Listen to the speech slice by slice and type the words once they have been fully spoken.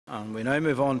And we now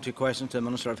move on to questions to the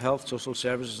Minister of Health, Social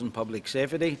Services and Public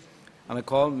Safety. And I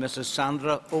call Mrs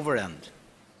Sandra Overend.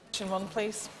 Question 1,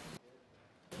 please.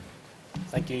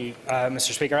 Thank you,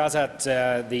 Mr Speaker. As at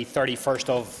the 31st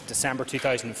of December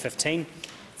 2015,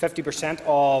 50%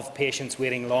 of patients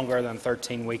waiting longer than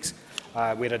 13 weeks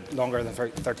waited longer than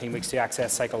 13 weeks to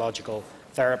access psychological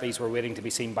therapies were waiting to be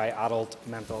seen by adult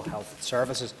mental health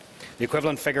services. The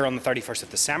equivalent figure on the 31st of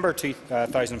December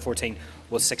 2014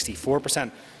 was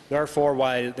 64%. Therefore,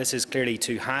 while this is clearly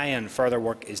too high and further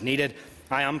work is needed,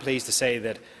 I am pleased to say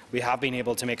that we have been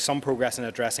able to make some progress in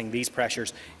addressing these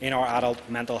pressures in our adult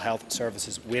mental health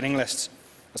services waiting lists.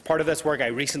 As part of this work, I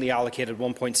recently allocated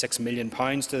 £1.6 million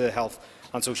to the Health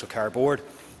and Social Care Board.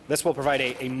 This will provide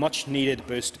a much-needed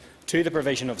boost to the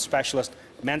provision of specialist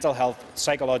mental health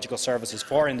psychological services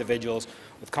for individuals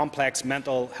with complex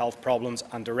mental health problems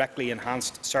and directly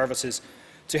enhanced services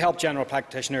to help general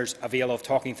practitioners avail of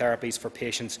talking therapies for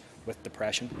patients with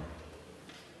depression.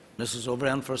 Mrs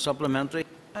Overend for a supplementary.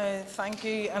 Thank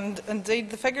you. And indeed,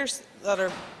 the figures that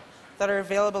are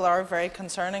available are very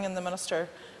concerning, and the Minister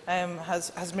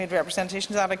has made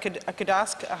representations that I could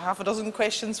ask half a dozen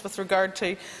questions with regard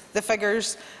to the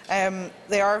figures.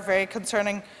 They are very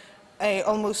concerning.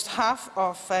 Almost half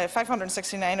of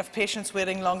 569 of patients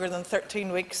waiting longer than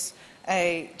 13 weeks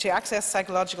to access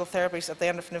psychological therapies at the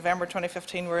end of November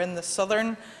 2015 were in the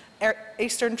Southern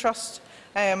Eastern Trust.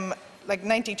 Like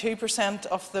 92%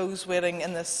 of those waiting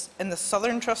in the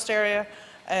Southern Trust area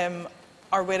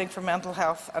are waiting for mental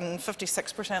health, and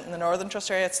 56% in the Northern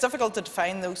Trust area. It's difficult to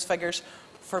define those figures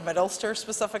for Mid-Ulster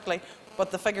specifically,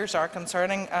 but the figures are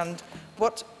concerning. And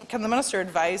what can the Minister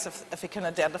advise if he can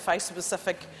identify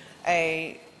specific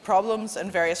problems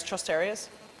in various trust areas?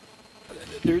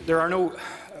 There are no.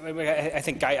 I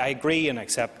think I agree and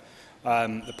accept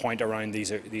the point around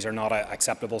these are not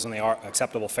acceptables, and they are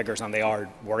acceptable figures, and they are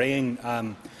worrying,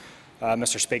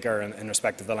 Mr Speaker, in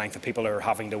respect of the length of people who are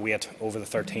having to wait over the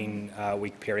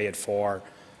 13-week period for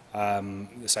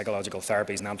the psychological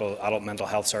therapies and adult mental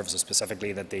health services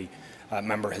specifically that the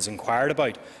member has inquired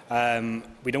about.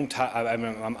 We don't.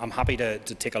 I'm happy to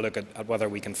take a look at whether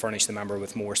we can furnish the member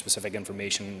with more specific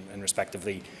information in respect of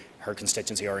her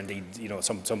constituency, or indeed,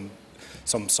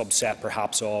 some subset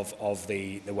perhaps of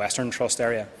the Western Trust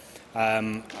area,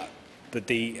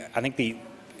 but I think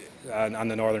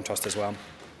and the Northern Trust as well.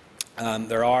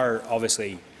 There are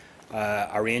obviously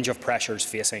a range of pressures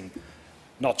facing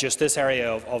not just this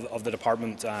area of the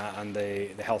department and the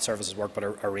health services work, but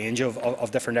a range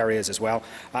of different areas as well.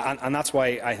 And that's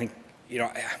why I think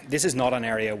this is not an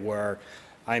area where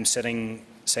I'm sitting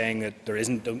saying that there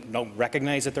isn't. Don't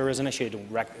recognise that there is an issue.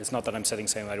 It's not that I'm sitting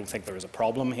saying I don't think there is a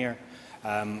problem here.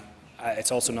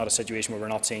 It's also not a situation where we're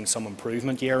not seeing some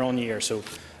improvement year on year. So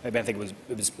I think it was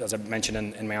as I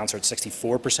mentioned in my answer, it's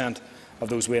 64% of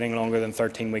those waiting longer than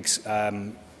 13 weeks.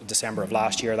 December of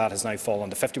last year, that has now fallen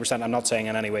to 50%. I'm not saying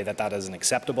in any way that is an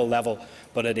acceptable level,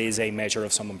 but it is a measure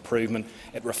of some improvement.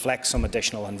 It reflects some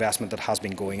additional investment that has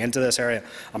been going into this area,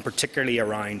 and particularly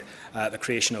around the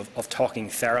creation of talking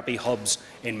therapy hubs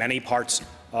in many parts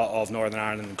of Northern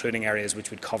Ireland, including areas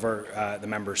which would cover the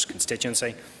member's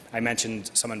constituency. I mentioned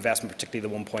some investment, particularly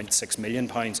the £1.6 million,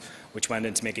 which went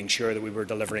into making sure that we were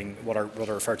delivering what are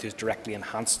referred to as directly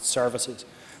enhanced services,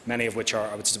 many of which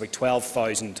is about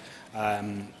 12,000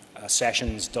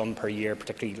 sessions done per year,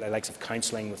 particularly the likes of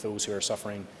counselling with those who are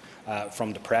suffering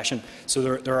from depression.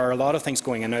 So there are a lot of things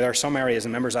going on. Now, there are some areas,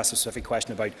 and members asked a specific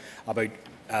question about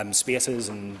spaces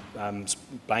and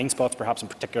blind spots, perhaps in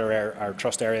particular our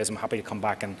trust areas. I'm happy to come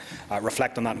back and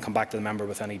reflect on that and come back to the member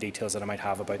with any details that I might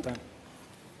have about that.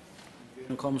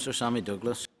 Mr Sammy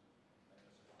Douglas.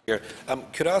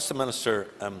 Could I ask the Minister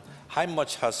how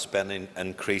much has spending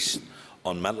increased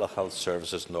on mental health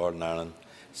services in Northern Ireland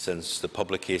since the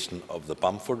publication of the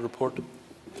Bamford report?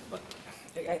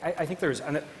 I think there's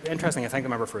an interesting. I thank the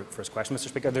member for his question, Mr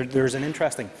Speaker. There's an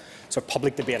interesting sort of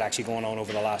public debate actually going on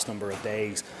over the last number of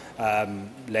days,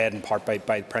 led in part by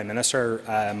the Prime Minister,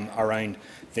 around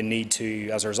the need to,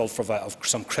 as a result of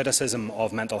some criticism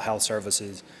of mental health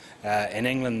services in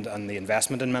England and the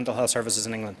investment in mental health services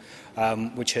in England,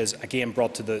 which has again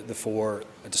brought to the fore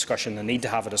a discussion, the need to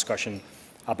have a discussion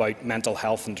about mental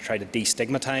health and to try to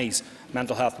destigmatise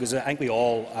mental health, because I think we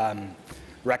all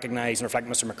recognise and reflect.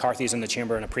 Mr McCarthy's in the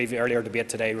chamber in a earlier debate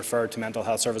today referred to mental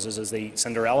health services as the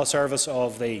Cinderella service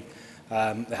of the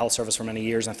health service for many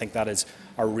years, and I think that is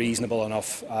a reasonable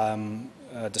enough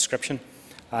description.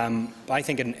 I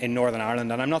think in Northern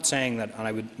Ireland, and I'm not saying that, and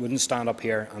I wouldn't stand up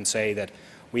here and say that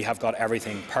we have got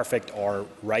everything perfect or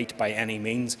right by any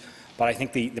means, but I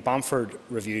think the Bamford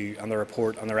review and the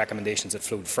report and the recommendations that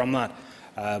flowed from that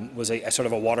was a sort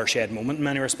of a watershed moment in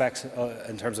many respects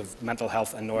in terms of mental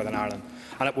health in Northern Ireland.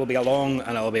 And it will be a long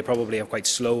and it will be probably a quite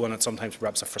slow and at sometimes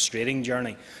perhaps a frustrating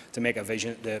journey to make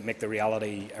the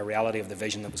reality a reality of the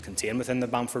vision that was contained within the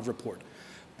Bamford report.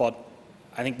 But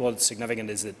I think what's significant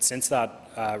is that since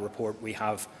that report we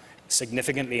have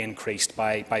significantly increased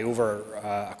by over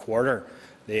a quarter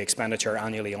the expenditure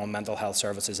annually on mental health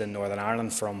services in Northern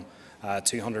Ireland from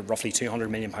roughly £200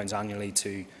 million annually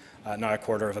to now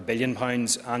 £250 million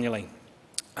annually.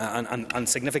 And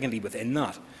significantly within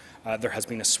that, there has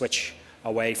been a switch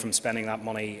away from spending that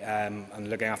money and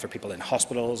looking after people in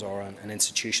hospitals or in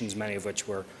institutions, many of which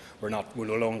were no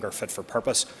longer fit for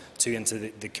purpose, to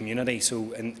into the community.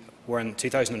 So we're in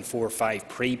 2004-05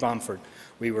 pre-Bamford,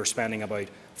 we were spending about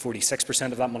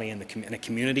 46% of that money in a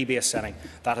community-based setting.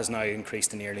 That has now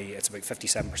increased to it's about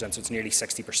 57%, so it's nearly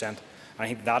 60%. And I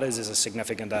think that is as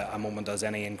significant a moment as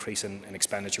any increase in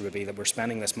expenditure would be, that we're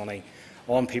spending this money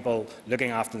on people,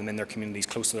 looking after them in their communities,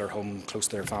 close to their home, close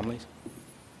to their families.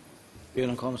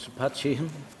 Pat Sheehan.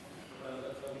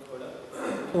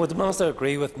 Would the Minister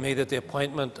agree with me that the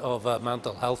appointment of a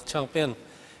mental health champion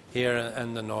here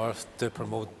in the North to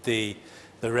promote the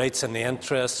rights and the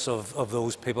interests of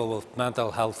those people with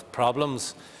mental health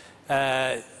problems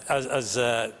would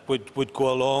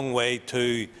go a long way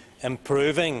to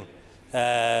improving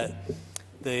the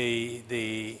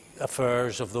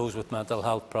affairs of those with mental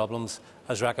health problems,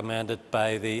 as recommended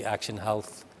by the Action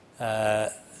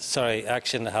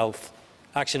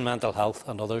Mental Health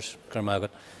and others?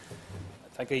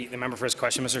 Thank the member for his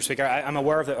question, Mr. Speaker. I'm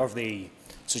aware of the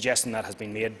suggestion that has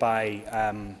been made by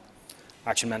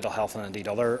Action Mental Health and indeed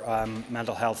other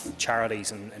mental health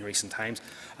charities in recent times.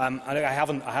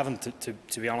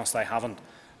 To be honest, I haven't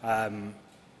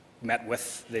met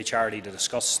with the charity to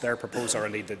discuss their proposal, or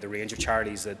indeed the range of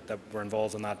charities that were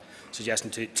involved in that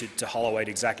suggestion, to hollow out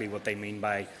exactly what they mean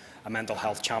by a mental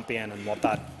health champion and what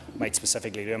that might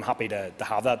specifically do. I'm happy to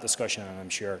have that discussion, and I'm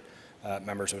sure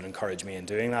members would encourage me in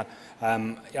doing that.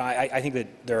 I think that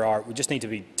we just need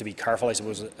to be careful, I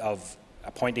suppose, of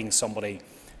appointing somebody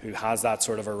who has that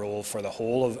sort of a role for the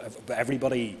whole of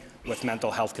everybody with mental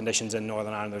health conditions in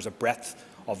Northern Ireland. There's a breadth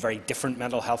of very different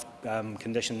mental health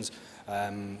conditions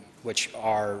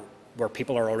where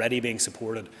people are already being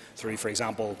supported through, for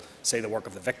example, say the work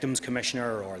of the Victims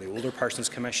Commissioner or the Older Persons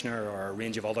Commissioner or a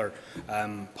range of other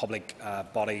public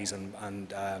bodies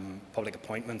and public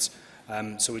appointments.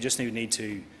 So we just need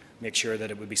to make sure that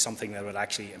it would be something that would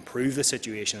actually improve the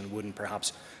situation and wouldn't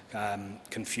perhaps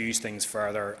confuse things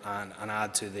further and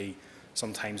add to the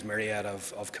sometimes myriad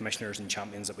of commissioners and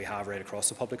champions that we have right across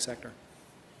the public sector.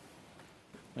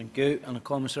 Thank you. And I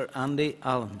call Mr. Andy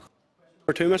Allen.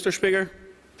 Number 2, Mr. Speaker.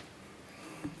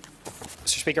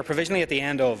 Mr. Speaker, provisionally at the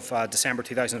end of December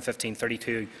 2015,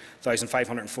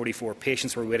 32,544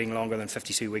 patients were waiting longer than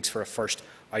 52 weeks for a first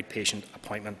outpatient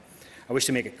appointment. I wish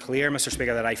to make it clear, Mr.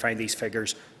 Speaker, that I find these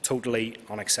figures totally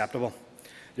unacceptable.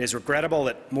 It is regrettable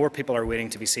that more people are waiting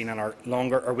to be seen and are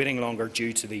waiting longer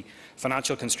due to the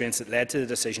financial constraints that led to the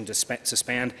decision to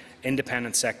suspend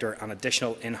independent sector and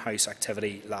additional in-house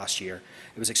activity last year.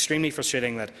 It was extremely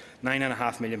frustrating that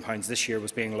 £9.5 million this year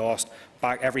was being lost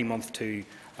back every month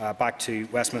back to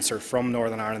Westminster from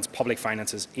Northern Ireland's public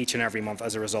finances each and every month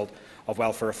as a result of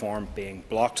welfare reform being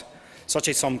blocked. Such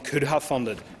a sum could have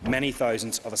funded many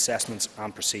thousands of assessments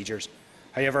and procedures.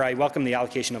 However, I welcome the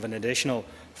allocation of an additional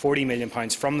 £40 million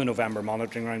from the November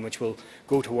monitoring round, which will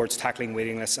go towards tackling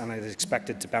waiting lists, and it is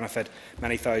expected to benefit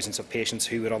many thousands of patients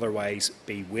who would otherwise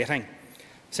be waiting.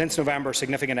 Since November,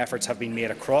 significant efforts have been made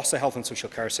across the health and social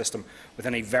care system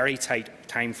within a very tight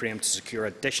time frame to secure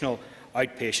additional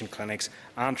outpatient clinics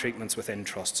and treatments within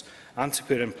trusts, and to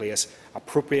put in place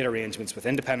appropriate arrangements with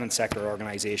independent sector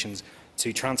organisations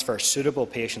to transfer suitable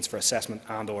patients for assessment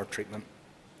and/or treatment.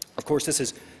 Of course, this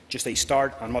is just a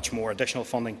start, and much more additional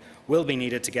funding will be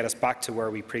needed to get us back to where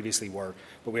we previously were.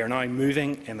 But we are now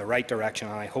moving in the right direction,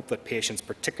 and I hope that patients,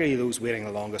 particularly those waiting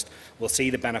the longest, will see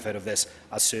the benefit of this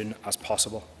as soon as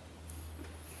possible.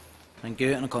 Thank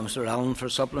you. And I call Mr. Allen for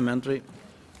supplementary.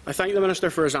 I thank the Minister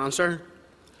for his answer.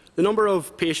 The number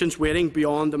of patients waiting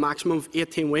beyond the maximum of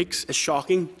 18 weeks is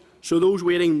shocking, so those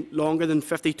waiting longer than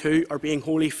 52 are being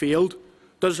wholly failed.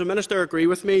 Does the Minister agree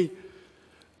with me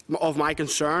of my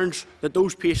concerns that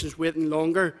those patients waiting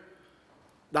longer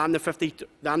than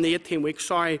the 18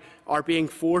 weeks are being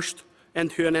forced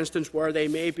into an instance where they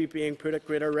may be being put at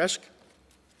greater risk?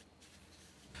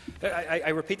 I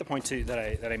repeat the point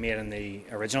that I made in the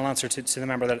original answer to the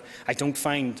member, that I don't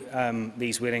find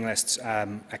these waiting lists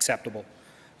acceptable.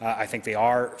 I think they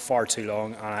are far too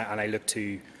long, and I look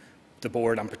to the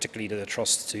board and particularly to the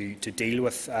trust to deal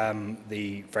with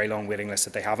the very long waiting list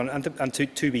that they have. And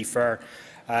to be fair,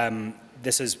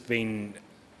 this has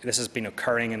been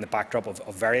occurring in the backdrop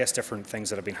of various different things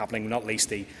that have been happening, not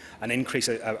least a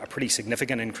pretty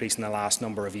significant increase in the last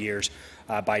number of years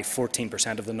by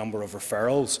 14% of the number of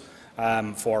referrals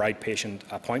for outpatient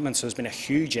appointments. So there's been a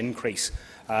huge increase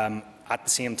at the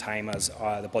same time as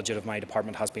the budget of my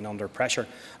department has been under pressure.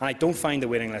 And I don't find the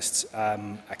waiting lists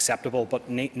acceptable, but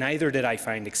neither did I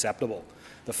find acceptable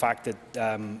the fact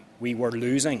that we were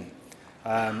losing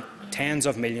tens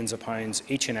of millions of pounds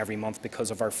each and every month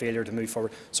because of our failure to move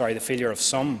forward. Sorry, the failure of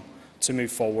some to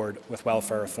move forward with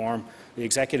welfare reform. The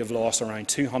executive lost around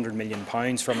 £200 million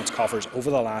from its coffers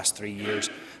over the last 3 years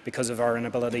because of our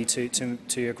inability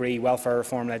to agree welfare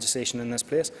reform legislation in this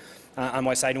place. And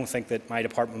whilst I don't think that my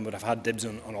department would have had dibs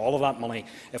on all of that money,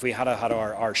 if we had had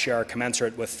our share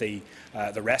commensurate with the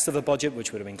rest of the budget,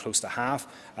 which would have been close to half,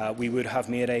 we would have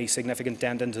made a significant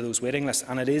dent into those waiting lists.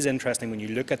 And it is interesting when you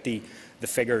look at the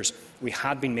figures, we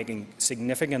had been making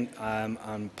significant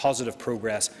and positive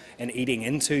progress in eating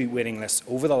into waiting lists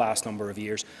over the last number of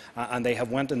years, and they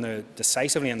have went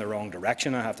decisively in the wrong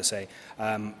direction, I have to say.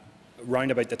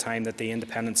 Round about the time that the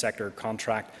independent sector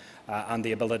contract and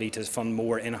the ability to fund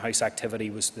more in-house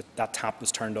activity that tap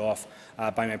was turned off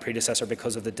by my predecessor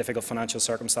because of the difficult financial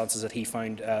circumstances that he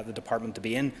found the department to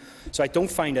be in. So I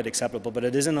don't find it acceptable, but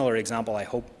it is another example, I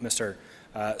hope, Mr.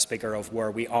 Speaker, of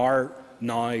where we are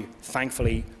now,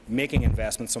 thankfully, making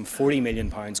investments, some £40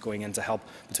 million going in to help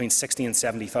between 60 and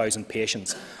 70,000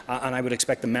 patients. And I would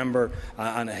expect the member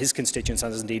and his constituents,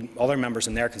 and indeed other members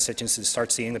in their constituencies, to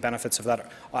start seeing the benefits of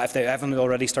that. If they haven't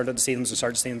already started to see them, to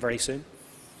start to see them very soon.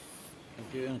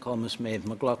 Thank you. And call Ms Maeve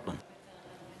McLaughlin.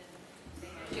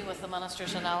 With the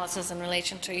Minister's analysis in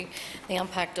relation to the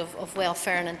impact of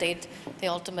welfare and indeed the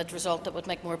ultimate result that would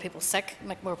make more people sick,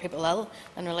 make more people ill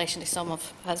in relation to some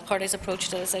of his party's approach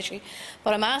to this issue.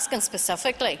 But I'm asking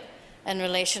specifically in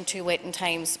relation to waiting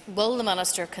times, will the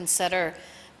Minister consider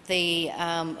the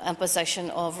imposition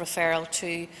of referral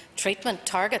to treatment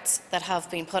targets that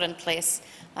have been put in place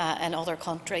in other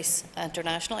countries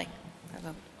internationally?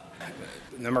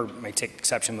 The member may take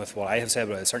exception with what I have said,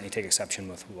 but I certainly take exception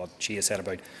with what she has said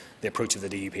about the approach of the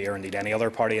DUP or indeed any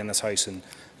other party in this House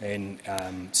in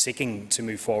seeking to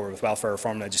move forward with welfare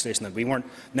reform legislation that we weren't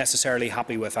necessarily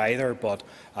happy with either, but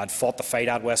had fought the fight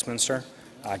at Westminster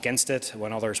against it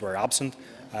when others were absent,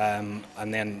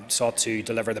 and then sought to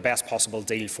deliver the best possible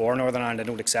deal for Northern Ireland. I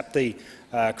don't accept the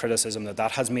criticism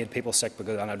that has made people sick,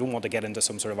 and I don't want to get into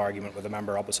some sort of argument with the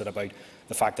member opposite about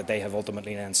the fact that they have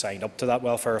ultimately then signed up to that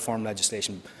welfare reform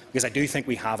legislation, because I do think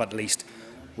we have at least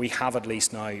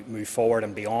now moved forward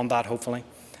and beyond that, hopefully,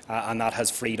 and that has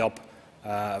freed up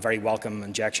a very welcome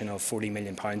injection of £40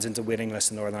 million into waiting lists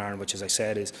in Northern Ireland, which, as I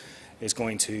said, is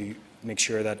going to make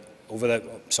sure that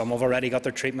some have already got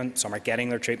their treatment, some are getting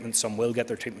their treatment, some will get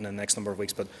their treatment in the next number of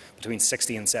weeks, but between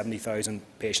 60 and 70,000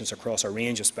 patients across a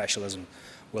range of specialism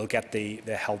will get the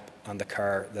help and the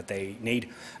care that they need.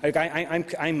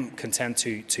 I'm content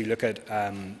to look at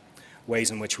ways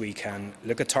in which we can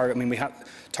look at targets. I mean,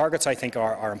 targets, I think,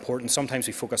 are important. Sometimes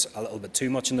we focus a little bit too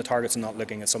much on the targets and not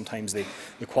looking at sometimes the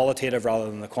qualitative rather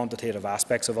than the quantitative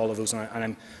aspects of all of those.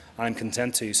 And I'm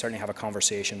content to certainly have a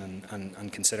conversation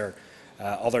and consider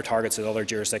other targets that other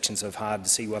jurisdictions have had to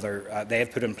see whether they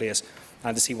have put in place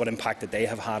and to see what impact that they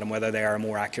have had and whether they are a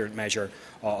more accurate measure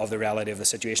of the reality of the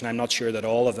situation. I'm not sure that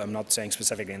all of them, I'm not saying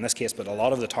specifically in this case, but a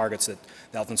lot of the targets that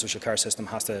the health and social care system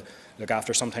has to look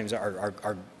after sometimes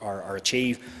are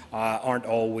achieved, aren't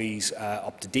always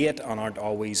up to date and aren't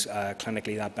always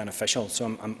clinically that beneficial.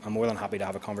 So I'm more than happy to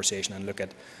have a conversation and look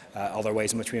at other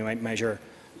ways in which we might measure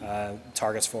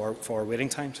targets for waiting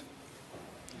times.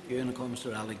 And call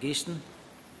Mr Alec Easton.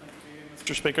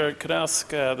 Mr Speaker, could I ask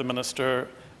the Minister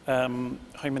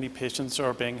how many patients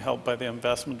are being helped by the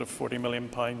investment of £40 million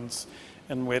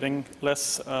in waiting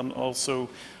lists, and also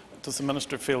does the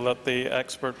Minister feel that the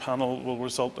expert panel will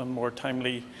result in more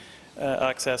timely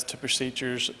access to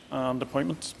procedures and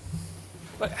appointments?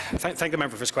 Thank the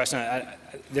member for his question.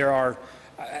 There are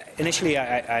initially,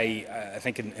 I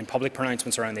think in public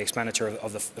pronouncements around the expenditure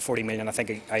of the £40 million, I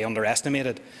think I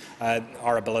underestimated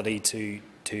our ability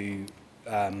to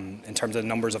in terms of the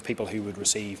numbers of people who would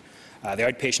receive the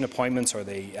outpatient appointments or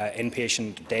the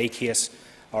inpatient day case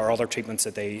or other treatments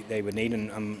that they would need.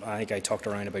 And I think I talked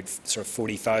around about sort of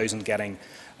 40,000 getting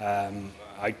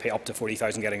up to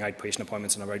 40,000 getting outpatient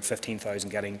appointments and about 15,000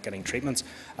 getting treatments.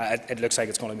 It looks like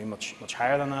it's going to be much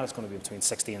higher than that. It's going to be between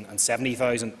 60 and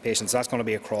 70,000 patients. That's going to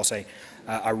be across a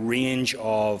range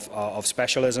of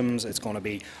specialisms. It's going to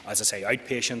be, as I say,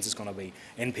 outpatients. It's going to be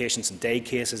inpatients and day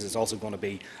cases. It's also going to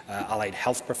be allied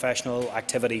health professional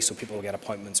activity, so people will get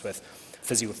appointments with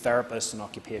physiotherapists and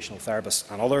occupational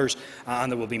therapists and others,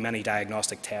 and there will be many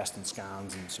diagnostic tests and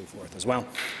scans and so forth as well.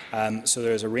 So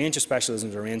there's a range of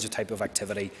specialisms, a range of type of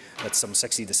activity that some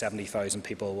 60 to 70,000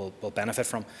 people will benefit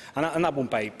from, and that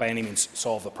won't by any means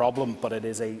solve the problem, but it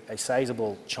is a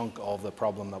sizable chunk of the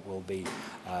problem that will be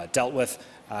dealt with.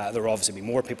 There will obviously be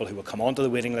more people who will come onto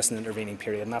the waiting list in the intervening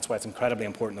period, and that's why it's incredibly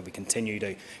important that we continue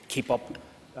to keep up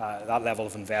that level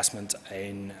of investment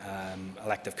in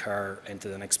elective care into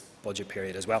the next budget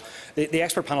period as well. The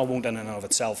expert panel won't in and of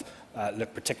itself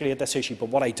look particularly at this issue, but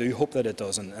what I do hope that it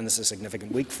does, and this is a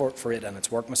significant week for it and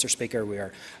its work, Mr. Speaker, we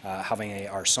are having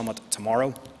our summit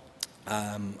tomorrow,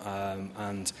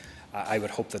 and I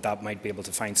would hope that might be able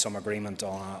to find some agreement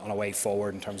on a way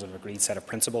forward in terms of an agreed set of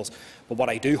principles. But what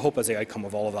I do hope as the outcome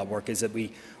of all of that work is that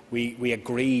we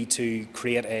agree to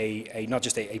create not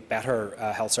just a better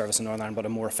health service in Northern Ireland, but a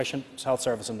more efficient health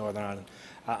service in Northern Ireland.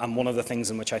 And one of the things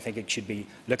in which I think it should be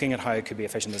looking at how it could be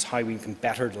efficient is how we can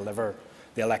better deliver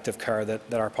the elective care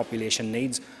that our population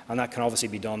needs. And that can obviously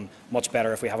be done much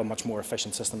better if we have a much more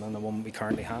efficient system than the one we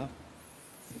currently have.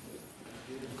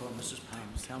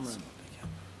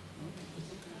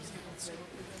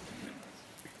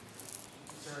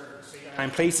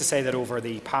 I'm pleased to say that over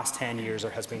the past 10 years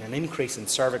there has been an increase in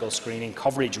cervical screening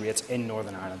coverage rates in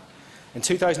Northern Ireland. In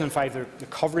 2005 the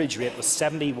coverage rate was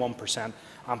 71%,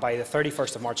 and by the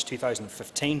 31st of March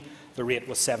 2015 the rate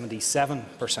was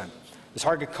 77%. The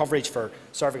target coverage for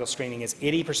cervical screening is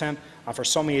 80%, and for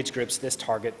some age groups this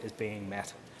target is being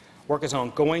met. Work is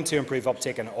ongoing to improve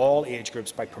uptake in all age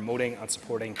groups by promoting and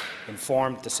supporting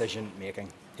informed decision making.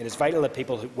 It is vital that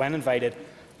people, when invited,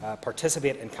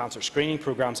 participate in cancer screening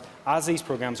programmes, as these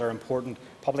programmes are important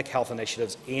public health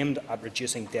initiatives aimed at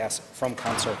reducing deaths from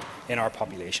cancer in our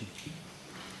population.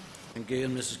 Thank you.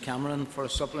 And Mrs Cameron for a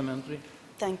supplementary.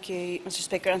 Thank you, Mr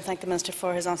Speaker, and thank the Minister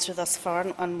for his answer thus far,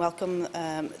 and welcome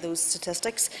those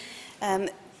statistics.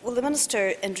 Will the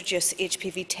Minister introduce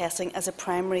HPV testing as a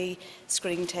primary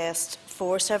screening test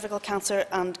for cervical cancer,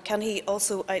 and can he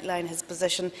also outline his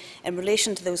position in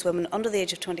relation to those women under the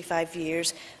age of 25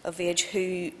 years of age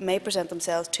who may present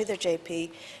themselves to their GP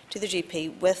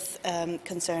with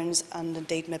concerns and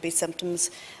indeed maybe symptoms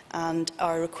and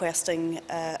are requesting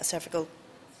a cervical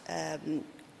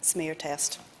smear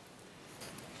test?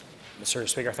 Mr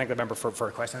Speaker, I thank the member for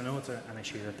a question. I know it's an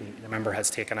issue that the member has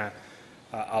taken a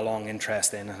long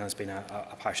interest in and has been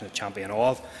a passionate champion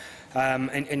of.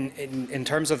 In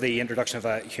terms of the introduction of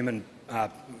a human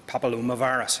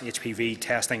papillomavirus HPV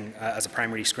testing as a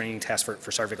primary screening test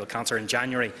for cervical cancer, in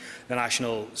January the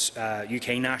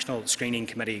UK National Screening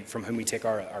Committee, from whom we take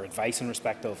our advice in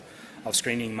respect of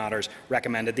screening matters,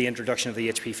 recommended the introduction of the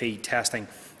HPV testing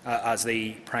as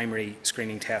the primary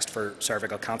screening test for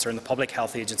cervical cancer, and the Public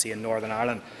Health Agency in Northern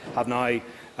Ireland have now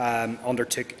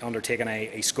undertaken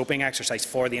a scoping exercise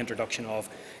for the introduction of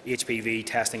HPV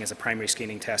testing as a primary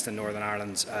screening test in Northern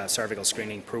Ireland's cervical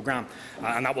screening programme,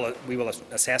 and we will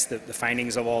assess the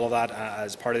findings of all of that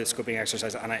as part of the scoping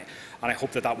exercise, and I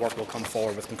hope that work will come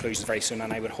forward with conclusions very soon,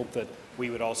 and I would hope that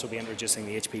we would also be introducing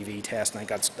the HPV test, and I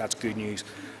think that's good news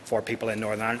for people in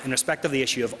Northern Ireland. In respect of the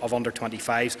issue of under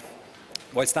 25s,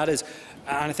 whilst that is,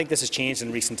 and I think this has changed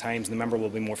in recent times, and the member will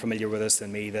be more familiar with this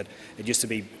than me, that it used to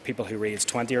be people who were aged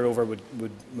 20 or over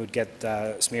would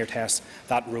get smear tests.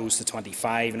 That rose to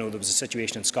 25. I know there was a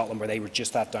situation in Scotland where they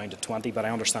reduced that down to 20, but I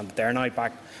understand that they're now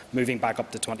moving back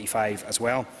up to 25 as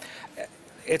well.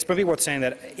 It's maybe worth saying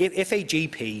that if a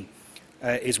GP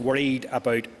is worried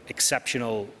about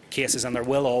exceptional cases, and there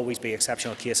will always be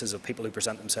exceptional cases of people who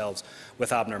present themselves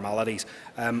with abnormalities,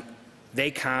 they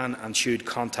can and should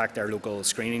contact their local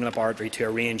screening laboratory to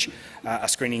arrange a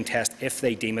screening test if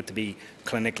they deem it to be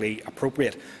clinically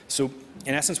appropriate. So,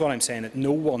 in essence, what I'm saying is that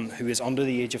no one who is under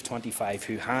the age of 25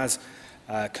 who has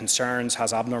concerns,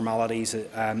 has abnormalities,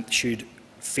 should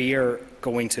fear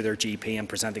going to their GP and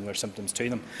presenting their symptoms to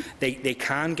them. They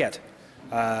can get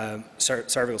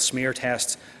cervical smear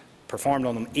tests performed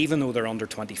on them even though they're under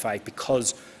 25,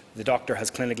 because the doctor has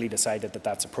clinically decided that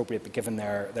that's appropriate, but given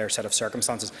their set of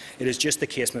circumstances. It is just the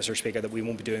case, Mr Speaker, that we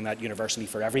won't be doing that universally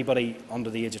for everybody under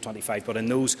the age of 25, but in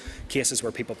those cases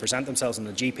where people present themselves and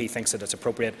the GP thinks that it's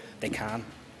appropriate, they can.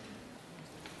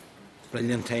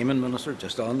 Brilliant timing, Minister,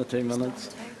 just on the 2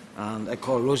 minutes. And I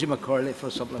call Rosie McCorley for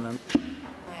a supplement. Thank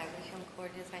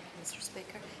you, Mr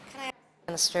Speaker. Can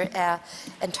I ask Minister.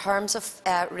 In terms of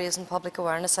raising public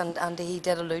awareness, and he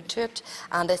did allude to it,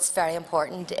 and it's very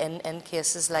important in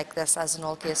cases like this, as in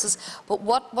all cases. But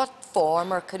what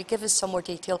form, or could he give us some more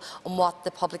detail on what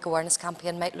the public awareness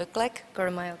campaign might look like?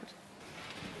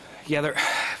 Yeah,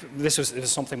 this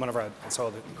was something. Whenever I saw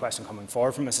the question coming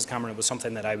forward from Mrs. Cameron, it was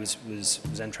something that I was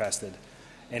interested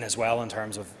in as well. In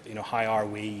terms of how are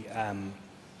we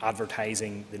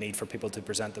advertising the need for people to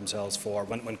present themselves for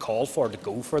when called for to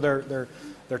go for their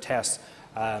tests,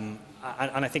 and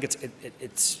I think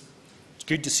it's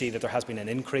good to see that there has been an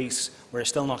increase. We're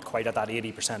still not quite at that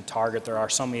 80% target. There are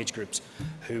some age groups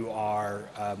who are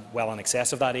well in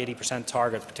excess of that 80%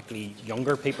 target, particularly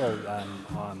younger people.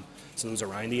 So those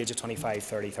around the age of 25,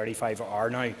 30, 35 are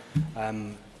now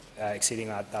exceeding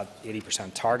that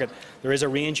 80% target. There is a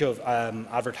range of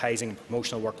advertising and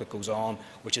promotional work that goes on,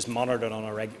 which is monitored on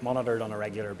a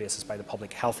regular basis by the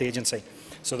Public Health Agency.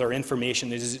 So there are information,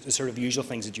 there's the sort of usual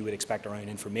things that you would expect around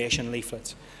information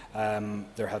leaflets.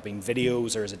 There have been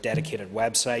videos, there is a dedicated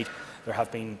website, there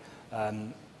have been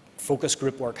focus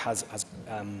group work has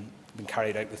been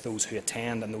carried out with those who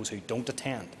attend and those who don't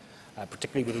attend.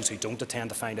 Particularly with those who don't attend,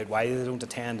 to find out why they don't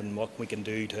attend and what we can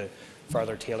do to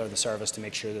further tailor the service to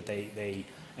make sure that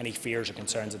any fears or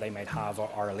concerns that they might have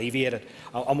are alleviated.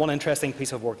 And one interesting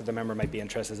piece of work that the member might be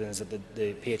interested in is that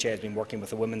the PHA has been working with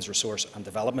the Women's Resource and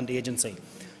Development Agency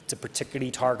to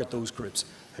particularly target those groups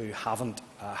who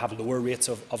have lower rates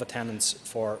of attendance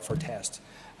for tests,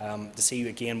 to see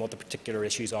again what the particular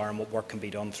issues are and what work can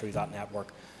be done through that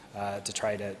network. To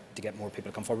try to get more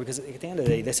people to come forward, because at the end of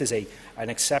the day, this is an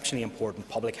exceptionally important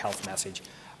public health message,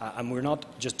 and we're not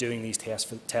just doing these tests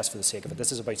for the sake of it.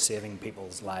 This is about saving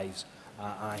people's lives,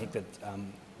 and I think that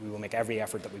we will make every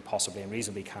effort that we possibly and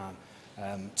reasonably can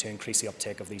to increase the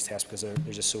uptake of these tests, because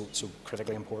they're just so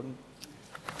critically important.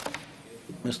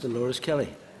 Mr. Loris Kelly.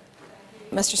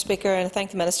 Mr. Speaker, and I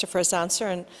thank the Minister for his answer.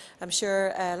 And I'm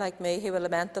sure, like me, he will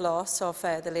lament the loss of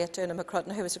the late Una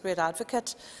McCrutton, who was a great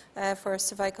advocate for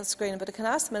cervical screening. But I can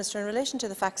ask the Minister, in relation to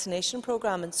the vaccination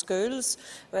programme in schools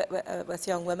with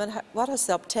young women, what has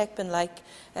the uptake been like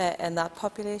in that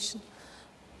population?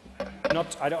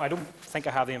 I don't think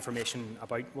I have the information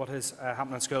about what has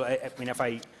happened in school. I mean,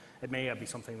 it may be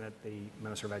something that the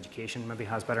Minister of Education maybe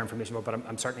has better information about, but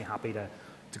I'm certainly happy to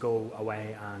go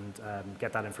away and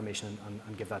get that information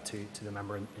and give that to the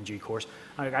member in due course.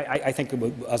 I think,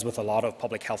 as with a lot of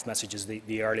public health messages,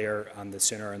 the earlier and the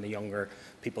sooner and the younger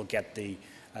people get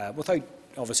without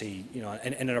obviously,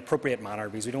 in an appropriate manner,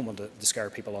 because we don't want to scare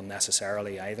people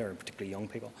unnecessarily either, particularly young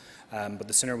people. But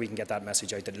the sooner we can get that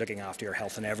message out that looking after your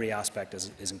health in every aspect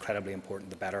is incredibly important,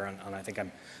 the better. And I think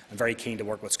I'm very keen to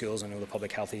work with schools. I know the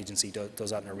Public Health Agency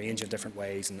does that in a range of different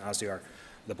ways, and as do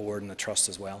the board and the trust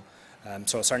as well.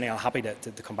 So certainly I'm happy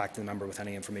to come back to the member with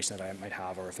any information that I might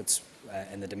have, or if it's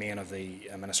in the domain of the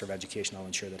Minister of Education, I'll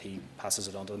ensure that he passes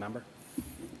it on to the member.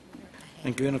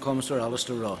 Thank you. And a comment, Sir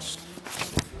Alistair Ross.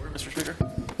 Mr. Speaker.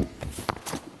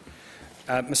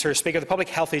 Mr. Speaker, the Public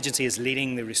Health Agency is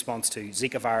leading the response to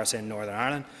Zika virus in Northern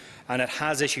Ireland, and it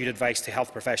has issued advice to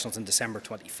health professionals in December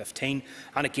 2015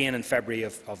 and again in February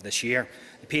of this year.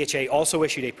 The PHA also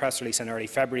issued a press release in early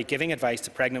February giving advice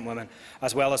to pregnant women,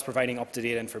 as well as providing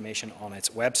up-to-date information on its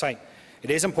website. It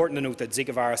is important to note that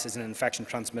Zika virus is an infection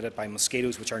transmitted by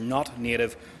mosquitoes which are not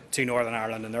native to Northern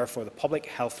Ireland, and therefore the public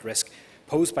health risk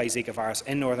posed by Zika virus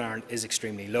in Northern Ireland is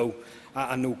extremely low,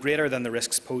 and no greater than the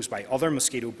risks posed by other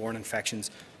mosquito-borne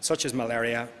infections, such as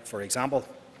malaria, for example.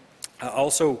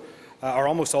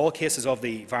 Almost all cases of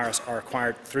the virus are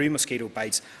acquired through mosquito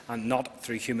bites and not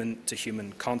through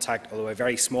human-to-human contact, although a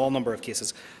very small number of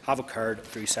cases have occurred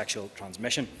through sexual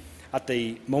transmission. At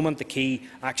the moment, the key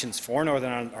actions for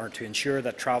Northern Ireland are to ensure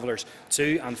that travellers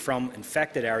to and from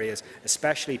infected areas,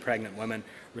 especially pregnant women,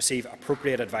 receive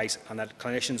appropriate advice, and that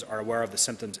clinicians are aware of the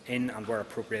symptoms in and, where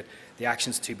appropriate, the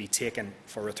actions to be taken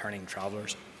for returning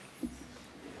travellers.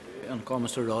 And call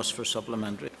Mr. Ross for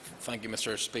supplementary. Thank you,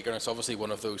 Mr. Speaker. It's obviously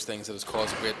one of those things that has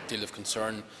caused a great deal of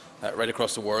concern right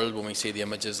across the world when we see the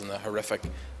images and the horrific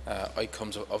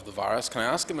outcomes of the virus. Can I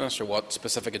ask the Minister what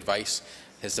specific advice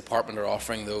his department are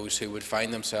offering those who would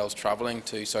find themselves travelling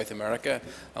to South America,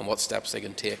 and what steps they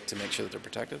can take to make sure that they're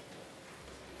protected?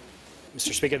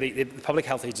 Mr. Speaker, the Public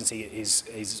Health Agency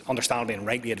is understandably and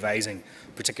rightly advising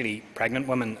particularly pregnant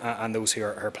women and those who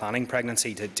are planning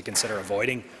pregnancy to consider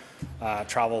avoiding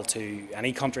travel to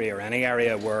any country or any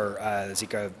area where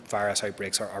Zika virus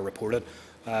outbreaks are reported.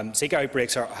 Zika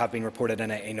outbreaks have been reported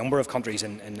in a number of countries,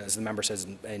 as the member says,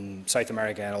 in South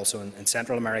America and also in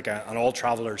Central America, and all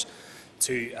travellers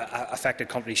to affected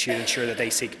countries should ensure that they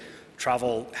seek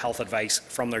travel health advice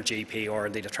from their GP or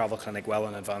indeed a travel clinic well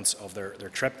in advance of their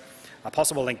trip. A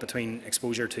possible link between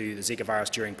exposure to the Zika virus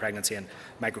during pregnancy and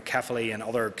microcephaly and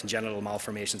other congenital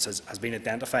malformations has been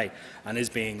identified and is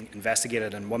being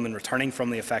investigated, and women returning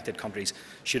from the affected countries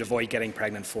should avoid getting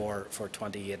pregnant for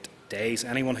 28 days.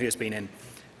 Anyone who has been in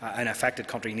an affected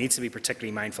country needs to be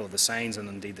particularly mindful of the signs and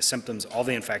indeed the symptoms of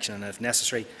the infection, and if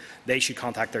necessary, they should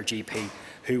contact their GP,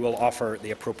 who will offer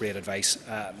the appropriate advice.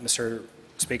 Mr.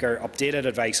 Speaker, updated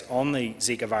advice on the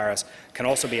Zika virus can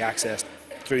also be accessed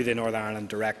through the Northern Ireland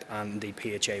Direct and the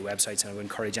PHA websites, and I would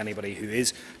encourage anybody who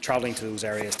is travelling to those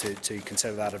areas to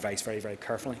consider that advice very, very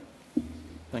carefully.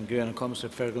 Thank you. And it comes to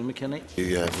Fergal McKinney.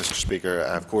 Mr. Speaker,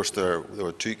 of course there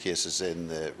were 2 cases in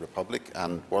the Republic,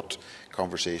 and what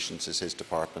conversations is his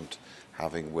department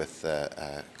having with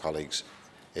colleagues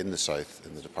in the South,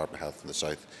 in the Department of Health in the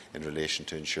South, in relation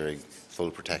to ensuring full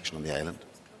protection on the island?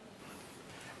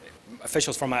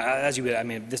 Officials from, as you would, I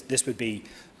mean, this would be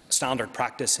standard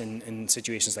practice in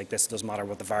situations like this. It doesn't matter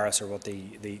what the virus or what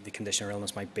the condition or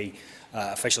illness might be.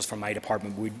 Officials from my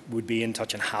department would be in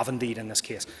touch, and have indeed in this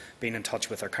case been in touch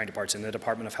with their counterparts in the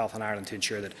Department of Health in Ireland to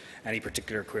ensure that any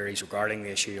particular queries regarding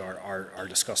the issue are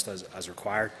discussed as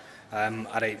required. And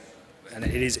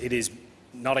it is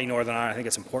not a Northern Ireland, I think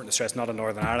it's important to stress, not a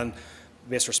Northern Ireland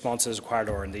based response is required,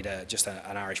 or indeed just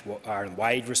an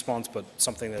Ireland-wide response, but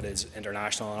something that is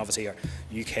international. And obviously our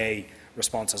UK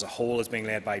response as a whole is being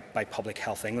led by Public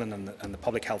Health England, and the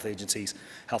Public Health Agency's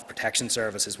Health Protection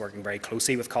Service is working very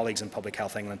closely with colleagues in Public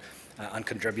Health England and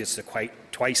contributes to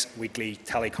twice weekly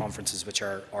teleconferences which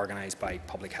are organised by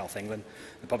Public Health England.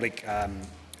 The Public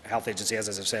Health Agency, as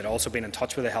I've said, also been in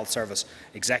touch with the Health Service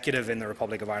Executive in the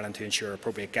Republic of Ireland to ensure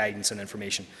appropriate guidance and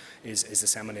information is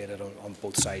disseminated on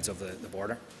both sides of the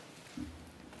border. Thank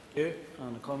you.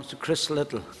 And it comes to Chris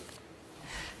Little.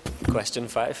 Question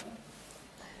 5.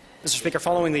 Mr. Speaker,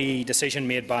 following the decision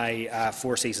made by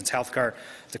Four Seasons Healthcare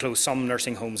to close some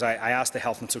nursing homes, I asked the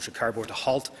Health and Social Care Board to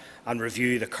halt and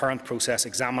review the current process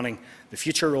examining the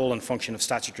future role and function of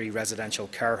statutory residential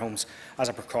care homes as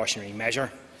a precautionary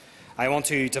measure. I want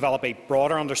to develop a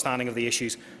broader understanding of the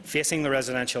issues facing the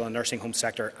residential and nursing home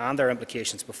sector and their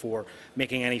implications before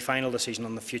making any final decision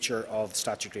on the future of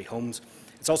statutory homes.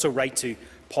 It's also right to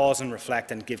pause and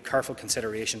reflect and give careful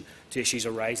consideration to issues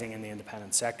arising in the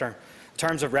independent sector.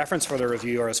 Terms of reference for the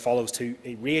review are as follows: to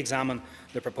re-examine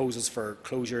the proposals for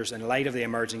closures in light of the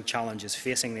emerging challenges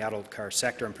facing the adult care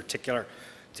sector, in particular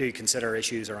to consider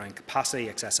issues around capacity,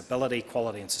 accessibility,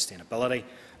 quality and sustainability,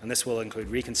 and this will include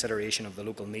reconsideration of the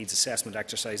local needs assessment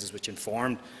exercises which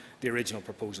informed the original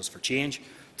proposals for change,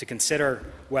 to consider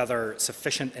whether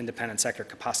sufficient independent sector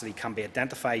capacity can be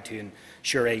identified to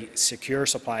ensure a secure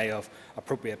supply of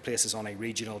appropriate places on a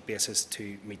regional basis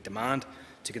to meet demand,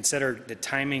 to consider the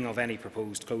timing of any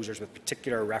proposed closures with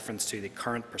particular reference to the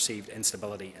current perceived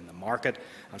instability in the market,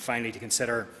 and finally to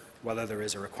consider whether there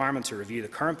is a requirement to review the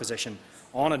current position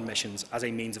on admissions as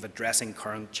a means of addressing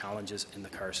current challenges in the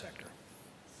care sector.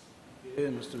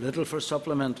 Mr. Little for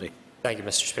supplementary. Thank you,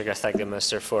 Mr. Speaker. I thank the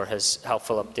Minister for his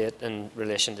helpful update in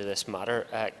relation to this matter.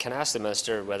 Can I ask the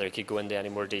Minister whether he could go into any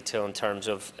more detail in terms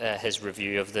of his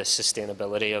review of the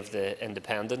sustainability of the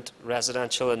independent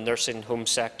residential and nursing home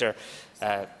sector,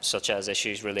 such as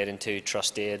issues relating to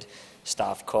trust aid,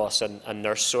 staff costs and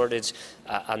nurse shortage,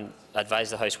 and advise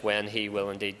the House when he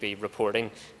will indeed be reporting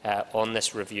on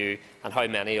this review, and how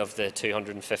many of the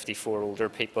 254 older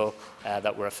people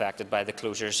that were affected by the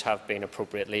closures have been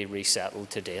appropriately resettled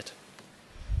to date?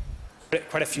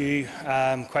 Quite a few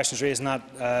questions raised in that.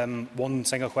 One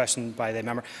single question by the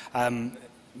member.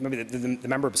 Maybe the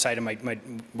member beside him might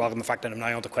welcome the fact that I'm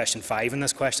now on to question 5 in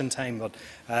this question time, but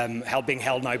being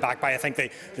held now back by I think the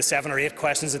 7 or 8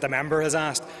 questions that the member has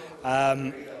asked.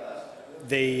 There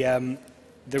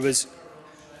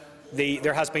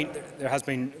has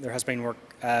been work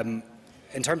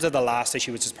in terms of the last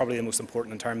issue, which is probably the most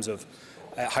important in terms of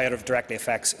how it directly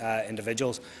affects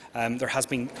individuals. There has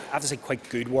been, I have to say, quite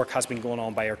good work has been going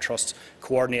on by our trusts,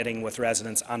 coordinating with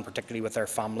residents and particularly with their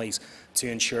families to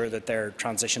ensure that their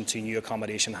transition to new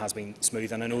accommodation has been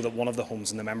smooth. And I know that one of the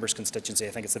homes in the member's constituency,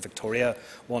 I think it's the Victoria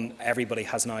one, everybody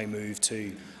has now moved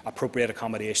to appropriate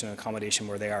accommodation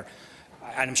where they are.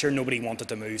 And I'm sure nobody wanted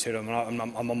to move to them.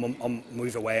 I'm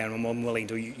move away, and I'm unwilling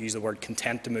to use the word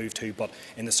content to move to, but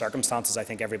in the circumstances I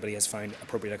think everybody has found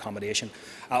appropriate accommodation.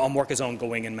 Work is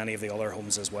ongoing in many of the other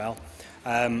homes as well.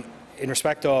 In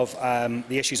respect of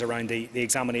the issues around the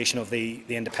examination of the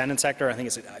independent sector, I think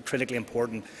it's critically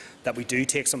important that we do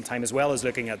take some time, as well as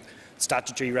looking at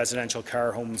statutory residential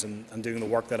care homes and doing the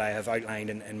work that I have outlined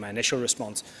in my initial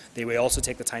response, they will also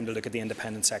take the time to look at the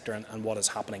independent sector and what is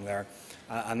happening there.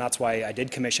 And that's why I did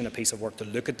commission a piece of work to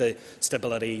look at the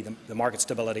stability, the market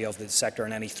stability of the sector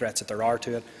and any threats that there are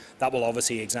to it. That will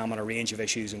obviously examine a range of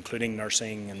issues, including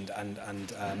nursing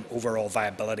and overall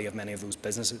viability of many of those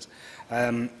businesses.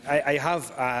 I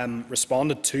have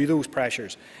responded to those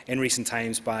pressures in recent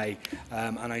times by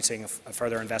announcing a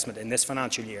further investment in this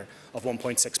financial year of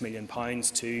 £1.6 million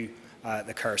to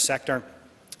the care sector.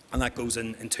 And that goes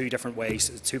in two different ways: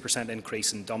 a 2%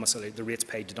 increase in the rates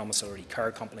paid to domiciliary care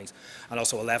companies, and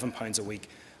also £11 a week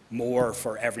more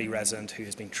for every resident who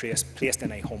has been placed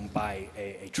in a home by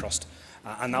a trust.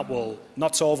 And that will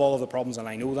not solve all of the problems, and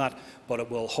I know that, but it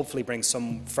will hopefully bring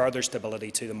some further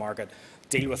stability to the market,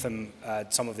 deal with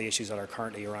some of the issues that are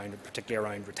currently around, particularly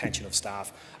around retention of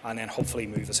staff, and then hopefully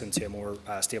move us into a more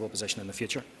stable position in the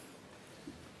future.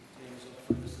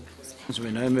 We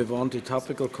now move on to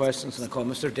topical questions, and I call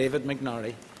Mr. David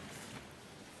McNary.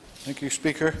 Thank you,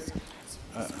 Speaker.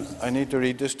 I need to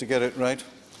read this to get it right.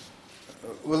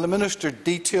 Will the Minister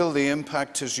detail the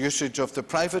impact his usage of the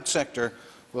private sector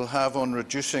will have on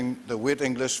reducing the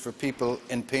waiting list for people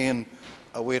in pain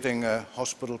awaiting a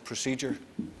hospital procedure?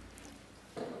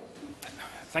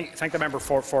 Thank the member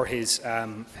for his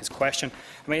question.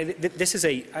 I mean, this is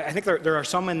I think there are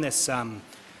some in this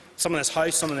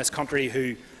House, some in this country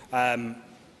who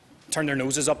turn their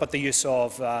noses up at the use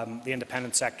of the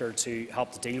independent sector to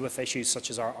help to deal with issues such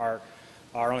as our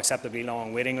unacceptably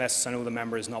long waiting lists. I know the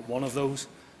member is not one of those,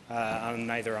 and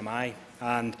neither am I.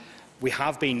 And we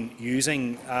have been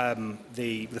using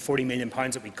the £40 million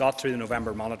that we got through the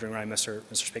November monitoring round, Mr.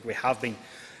 Speaker. We have been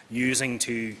using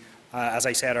to, as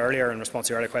I said earlier in response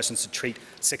to earlier questions, to treat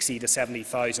 60 to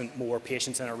 70,000 more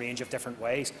patients in a range of different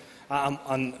ways.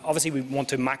 And obviously we want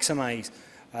to maximise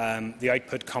the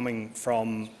output coming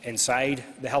from inside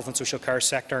the health and social care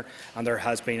sector, and there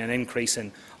has been an increase in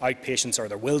outpatients, or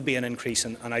there will be an increase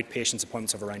in outpatients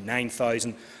appointments of around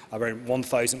 9,000, around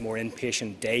 1,000 more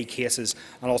inpatient day cases,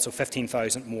 and also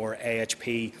 15,000 more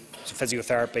AHP, so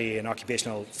physiotherapy and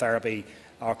occupational therapy,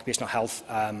 occupational health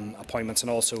appointments, and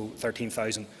also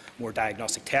 13,000 more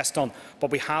diagnostic tests done.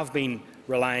 But we have been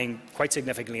relying quite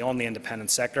significantly on the independent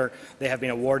sector. They have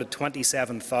been awarded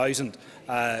 27,000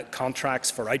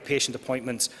 contracts for outpatient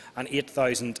appointments and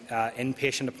 8,000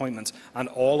 inpatient appointments, and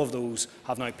all of those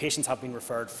patients have been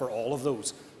referred for all of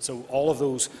those. So all of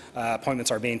those appointments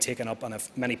are being taken up, and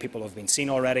if many people have been seen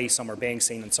already, some are being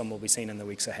seen, and some will be seen in the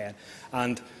weeks ahead.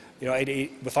 And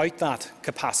without that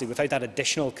capacity, without that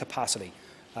additional capacity,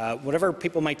 whatever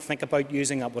people might think about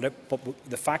using that, but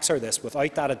the facts are this: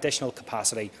 without that additional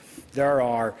capacity, there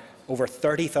are over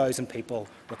 30,000 people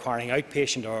requiring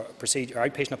outpatient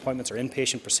appointments or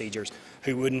inpatient procedures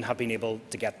who wouldn't have been able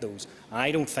to get those. And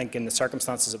I don't think, in the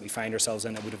circumstances that we find ourselves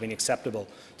in, it would have been acceptable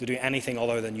to do anything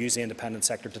other than use the independent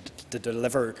sector to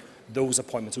deliver those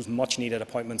appointments, those much-needed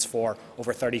appointments for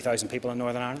over 30,000 people in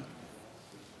Northern Ireland.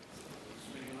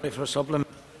 For a supplement.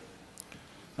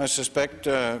 I suspect,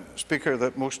 Speaker,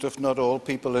 that most, if not all,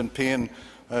 people in pain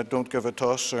don't give a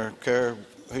toss or care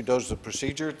who does the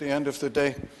procedure at the end of the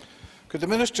day. Could the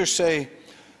Minister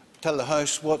tell the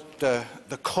House what the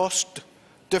cost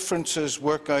differences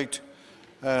work out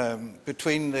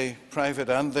between the private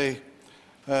and the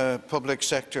public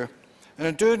sector? And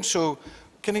in doing so,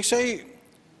 can he say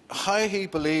how he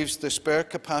believes the spare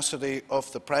capacity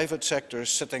of the private sector is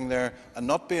sitting there and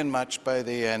not being matched by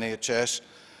the NHS?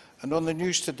 And on the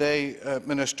news today,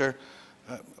 Minister,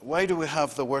 why do we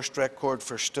have the worst record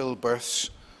for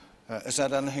stillbirths? Is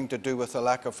that anything to do with the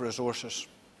lack of resources?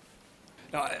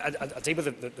 No, I'll deal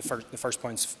with the first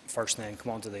points first, and then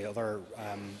come on to the other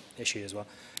issue as well.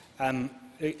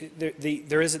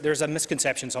 There's a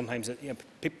misconception sometimes that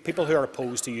people who are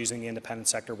opposed to using the independent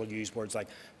sector will use words like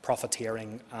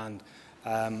profiteering and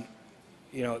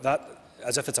that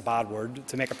as if it's a bad word,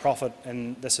 to make a profit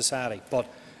in this society. But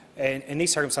in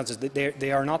these circumstances,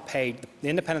 they are not paid. The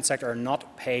independent sector are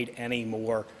not paid any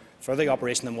more for the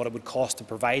operation than what it would cost to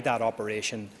provide that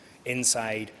operation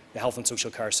inside the health and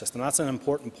social care system. That's an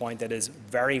important point that is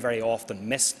very, very often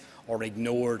missed or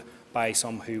ignored by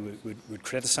some who would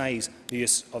criticise the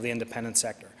use of the independent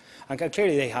sector. And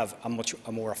clearly they have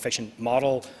a more efficient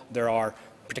model. There are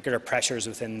particular pressures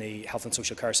within the health and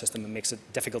social care system, it makes it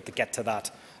difficult to get to that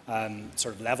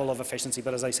sort of level of efficiency.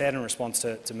 But as I said in response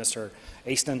to Mr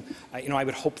Easton, I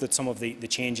would hope that some of the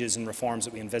changes and reforms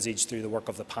that we envisage through the work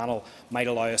of the panel might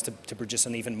allow us to produce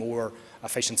an even more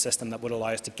efficient system that would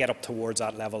allow us to get up towards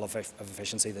that level of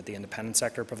efficiency that the independent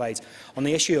sector provides. On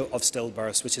the issue of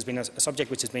stillbirths, which has been a subject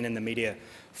which has been in the media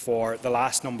for the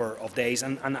last number of days,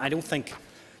 and I don't think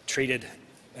treated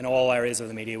in all areas of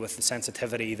the media with the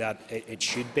sensitivity that it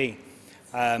should be.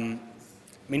 I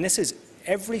mean, this is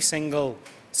every single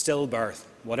stillbirth,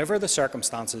 whatever the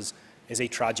circumstances, is a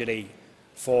tragedy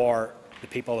for the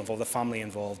people involved, the family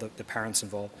involved, the parents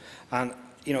involved. And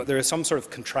there is some sort of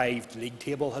contrived league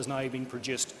table has now been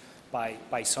produced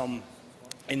by some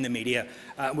in the media,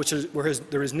 whereas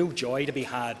there is no joy to be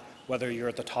had whether you're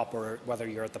at the top or whether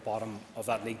you're at the bottom of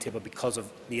that league table because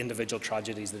of the individual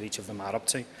tragedies that each of them add up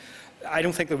to. I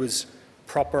don't think there was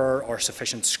proper or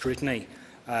sufficient scrutiny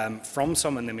from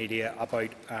some in the media about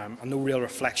and no real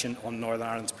reflection on Northern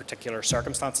Ireland's particular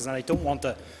circumstances. And I don't want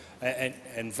to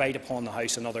invite upon the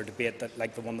House another debate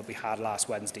like the one that we had last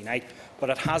Wednesday night, but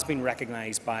it has been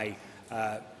recognised by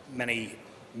many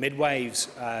midwives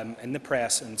in the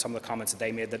press and some of the comments that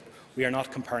they made that we are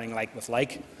not comparing like with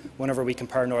like whenever we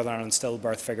compare Northern Ireland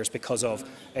stillbirth figures because of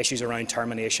issues around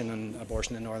termination and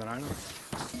abortion in Northern Ireland.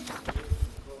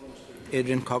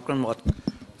 Adrian Cochrane, what?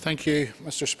 Thank you,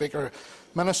 Mr Speaker.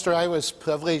 Minister, I was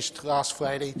privileged last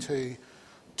Friday to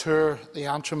tour the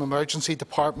Antrim Emergency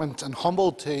Department and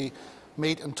humbled to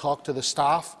meet and talk to the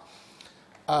staff.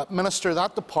 Minister,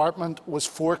 that department was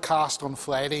forecast on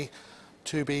Friday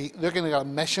to be looking at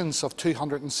admissions of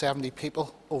 270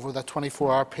 people over the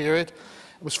 24-hour period.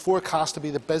 It was forecast to be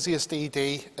the busiest ED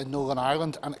in Northern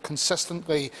Ireland, and it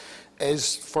consistently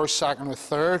is first, second or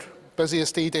third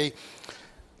busiest ED.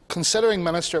 Considering,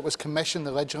 Minister, it was commissioned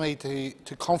originally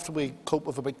to comfortably cope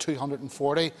with about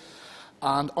 240,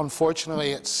 and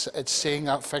unfortunately it's seeing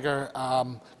that figure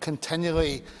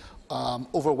continually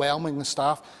overwhelming the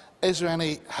staff. Is there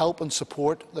any help and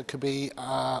support that could be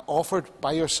offered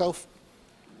by yourself?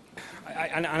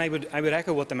 I would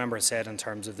echo what the member said in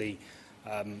terms of the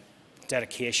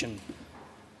dedication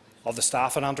of the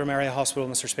staff at Antrim Area Hospital,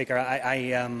 Mr Speaker.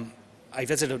 I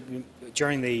visited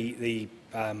during the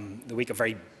week of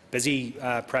very busy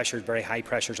pressures, very high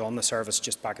pressures on the service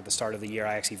just back at the start of the year.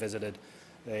 I actually visited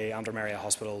the Antrim Area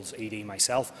Hospital's ED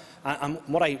myself. And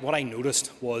what I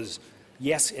noticed was,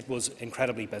 yes, it was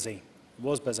incredibly busy. It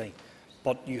was busy.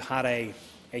 But you had a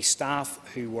staff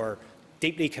who were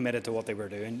deeply committed to what they were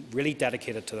doing, really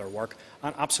dedicated to their work,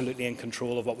 and absolutely in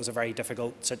control of what was a very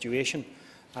difficult situation.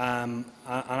 And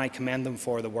I commend them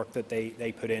for the work that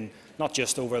they put in, not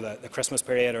just over the Christmas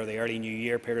period or the early New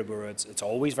Year period, where it's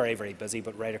always very, very busy,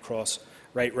 but right across,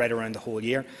 right around the whole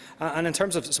year. And in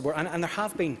terms of support, and there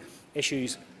have been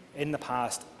issues in the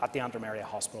past at the Antrim Area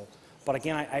Hospital, but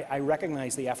again, I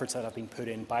recognise the efforts that have been put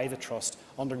in by the Trust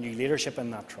under new leadership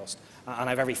in that Trust, and I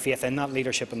have every faith in that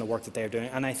leadership and the work that they are doing,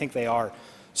 and I think they are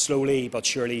slowly but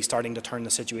surely starting to turn the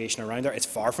situation around there. It's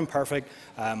far from perfect.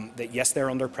 That yes, they're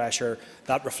under pressure.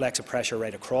 That reflects a pressure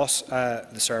right across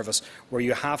the service, where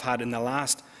you have had in the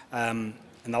last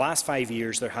 5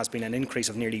 years there has been an increase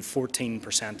of nearly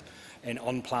 14% in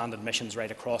unplanned admissions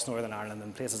right across Northern Ireland,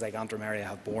 and places like Antrim Area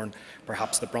have borne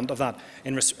perhaps the brunt of that.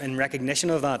 In recognition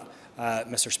of that,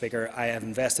 Mr Speaker, I have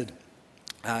invested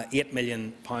 £8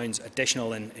 million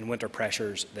additional in winter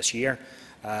pressures this year.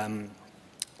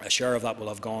 A share of that will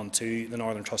have gone to the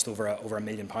Northern Trust, over £1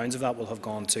 million of that will have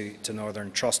gone to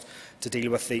Northern Trust to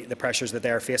deal with the pressures that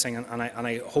they are facing, and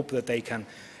I hope that they can,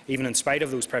 even in spite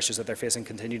of those pressures that they're facing,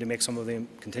 continue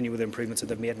with the improvements that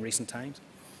they've made in recent times.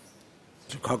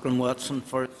 Mr Cochrane-Watson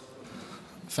for.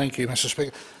 Thank you, Mr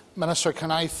Speaker. Minister,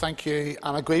 can I thank you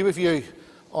and agree with you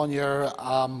on your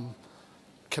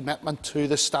commitment to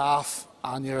the staff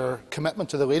and your commitment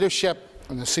to the leadership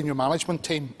and the senior management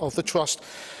team of the Trust.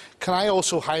 Can I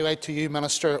also highlight to you,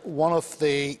 Minister, one of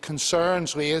the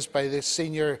concerns raised by the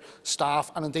senior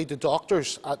staff and indeed the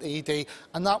doctors at the ED,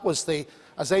 and that was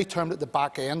as they termed it, the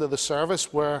back end of the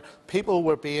service, where people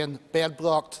were being bed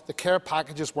blocked, the care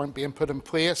packages weren't being put in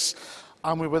place,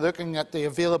 and we were looking at the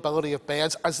availability of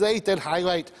beds. As they did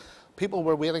highlight, people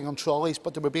were waiting on trolleys,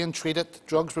 but they were being treated,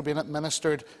 drugs were being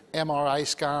administered, MRI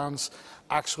scans,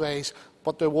 X-rays,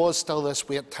 but there was still this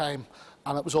wait time,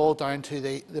 and it was all down to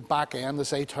the back end, as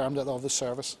they termed it, of the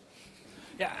service.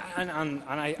 Yeah, and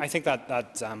I think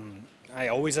that I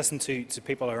always listen to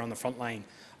people who are on the front line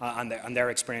and their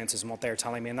experiences and what they're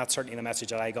telling me, and that's certainly the message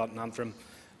that I got in Antrim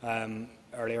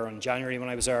earlier in January when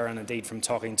I was there, and indeed from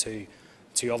talking to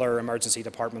other emergency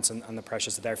departments and the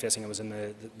pressures that they're facing. I was in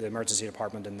the emergency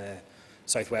department in the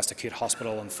South West Acute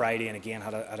Hospital on Friday, and again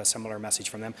had a similar message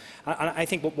from them. And I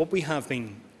think what we have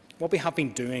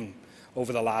been doing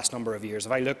over the last number of years,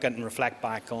 if I look at and reflect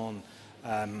back on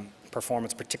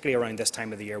performance, particularly around this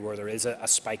time of the year where there is a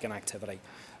spike in activity,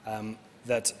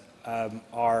 that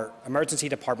our emergency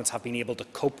departments have been able to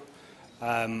cope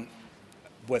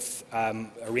with a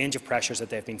range of pressures that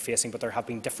they've been facing, but there have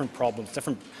been different problems,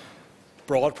 different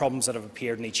broad problems that have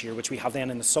appeared in each year, which we have then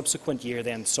in the subsequent year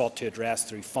then sought to address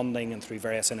through funding and through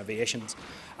various innovations.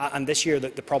 And this year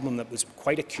the problem that was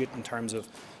quite acute in terms of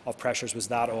pressures was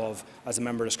that of, as the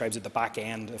member describes it, the back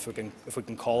end, if we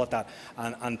can call it that.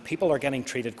 And people are getting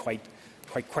treated quite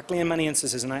quickly in many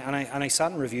instances, and I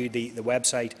sat and reviewed the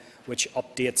website which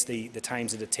updates the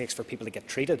times that it takes for people to get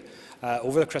treated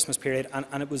over the Christmas period,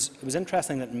 and it was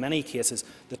interesting that in many cases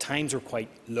the times were quite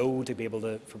low to be able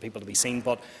for people to be seen,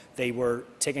 but they were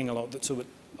taking a lot. So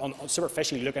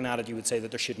superficially looking at it, you would say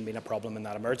that there shouldn't be a problem in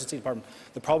that emergency department.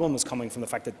 The problem was coming from the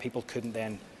fact that people couldn't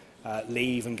then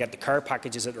leave and get the care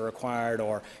packages that are required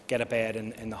or get a bed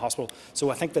in the hospital. So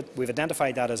I think that we've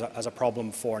identified that as a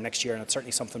problem for next year, and it's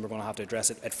certainly something we're going to have to address.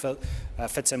 It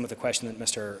fits in with the question that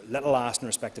Mr Little asked in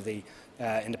respect of the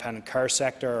independent care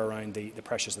sector, around the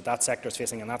pressures that sector is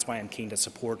facing, and that's why I'm keen to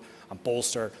support and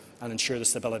bolster and ensure the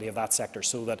stability of that sector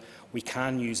so that we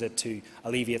can use it to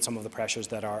alleviate some of the pressures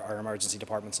that our emergency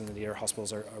departments and the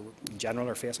hospitals in general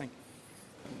are facing.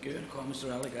 Good. Call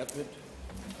Mr Alec-Atwood.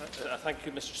 Thank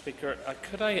you, Mr Speaker.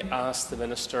 Could I ask the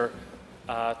Minister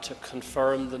to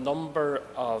confirm the number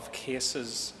of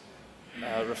cases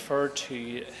referred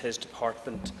to his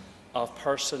department of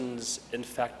persons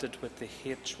infected with the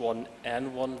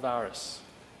H1N1 virus?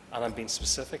 And I'm being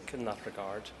specific in that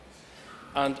regard.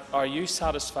 And are you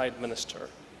satisfied, Minister,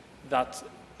 that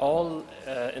all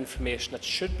information that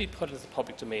should be put into the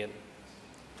public domain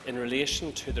in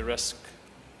relation to the risk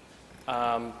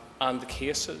and the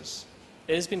cases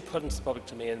is being put into the public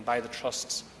domain by the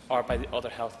trusts or by the other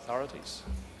health authorities?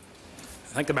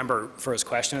 I thank the member for his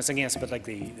question. It's again a bit like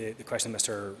the question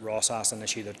Mr Ross asked, an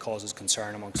issue that causes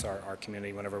concern amongst our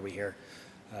community whenever we hear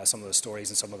some of the stories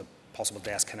and some of the possible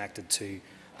deaths connected to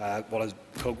what is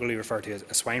colloquially referred to as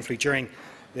swine flu. During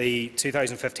the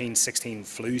 2015-16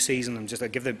 flu season,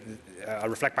 I'll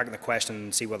reflect back on the question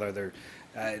and see whether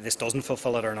this doesn't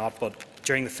fulfil it or not, but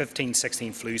during the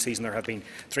 15-16 flu season there have been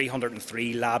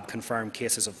 303 lab-confirmed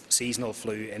cases of seasonal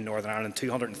flu in Northern Ireland.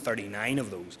 239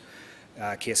 of those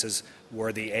cases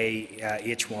were the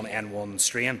H1N1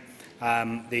 strain.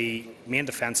 The main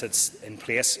defence that's in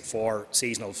place for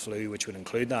seasonal flu, which would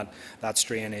include that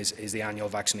strain, is the annual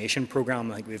vaccination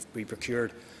programme. I think we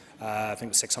procured I think it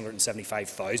was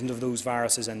 675,000 of those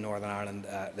viruses in Northern Ireland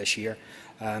this year.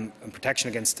 And protection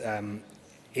against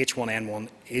H1N1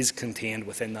 is contained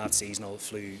within that seasonal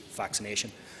flu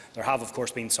vaccination. There have, of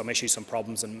course, been some issues, some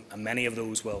problems, and many of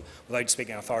those will, without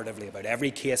speaking authoritatively about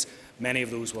every case, many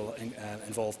of those will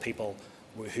involve people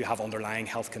who have underlying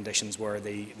health conditions where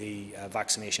the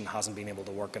vaccination hasn't been able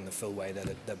to work in the full way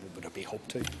that would be hoped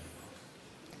to.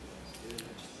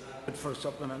 For a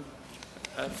supplement.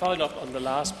 Following up on the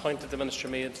last point that the Minister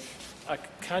made,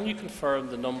 can you confirm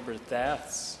the number of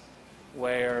deaths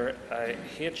where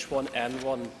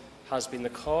H1N1 has been the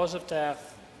cause of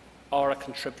death or a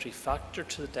contributory factor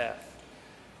to the death?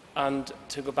 And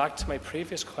to go back to my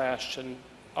previous question,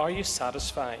 are you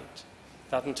satisfied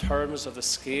that in terms of the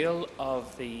scale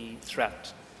of the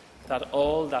threat, that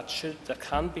all that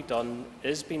can be done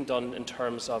is being done in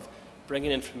terms of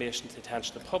bringing information to the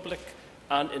attention of the public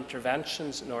and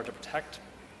interventions in order to protect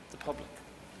the public?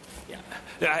 Yeah,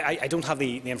 I don't have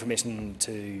the information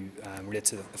to relate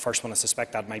to the first one. I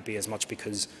suspect that might be as much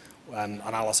because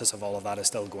analysis of all of that is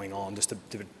still going on, just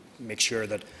to make sure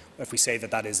that if we say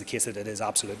that is the case, that it is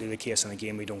absolutely the case, and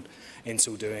again we don't, in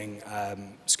so doing,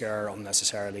 scare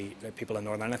unnecessarily people in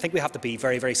Northern Ireland. I think we have to be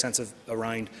very, very sensitive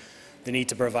around the need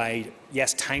to provide,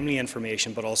 yes, timely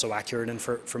information, but also accurate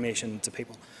information to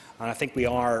people. And I think we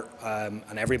are,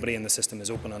 and everybody in the system is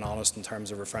open and honest in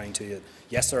terms of referring to it.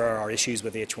 Yes, there are issues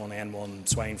with H1N1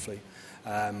 swine flu,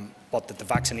 but that the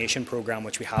vaccination programme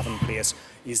which we have in place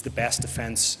is the best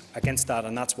defence against that,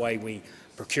 and that's why we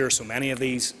procure so many of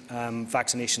these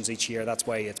vaccinations each year. That's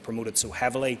why it's promoted so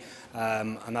heavily,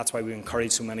 and that's why we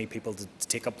encourage so many people to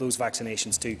take up those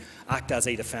vaccinations to act as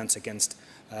a defence against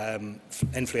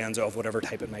influenza of whatever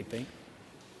type it might be.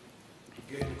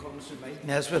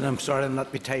 Nesbitt, I'm sorry, it'll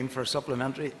not be time for a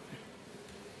supplementary.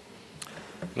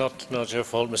 Not your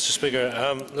fault, Mr Speaker.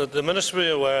 The Minister will be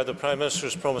aware the Prime Minister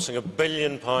is promising £1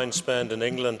 billion spend in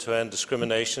England to end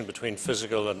discrimination between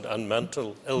physical and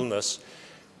mental illness.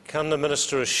 Can the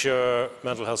Minister assure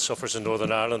mental health sufferers in Northern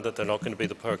Ireland that they're not going to be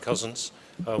the poor cousins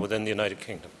within the United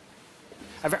Kingdom?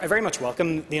 I very much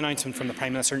welcome the announcement from the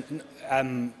Prime Minister,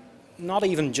 not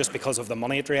even just because of the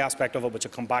monetary aspect of it, which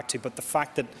I'll come back to, but the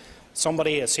fact that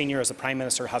somebody as senior as the Prime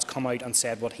Minister has come out and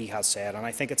said what he has said. And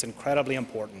I think it's incredibly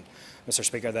important, Mr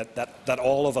Speaker, that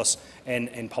all of us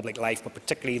in public life, but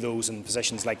particularly those in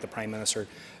positions like the Prime Minister,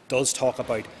 does talk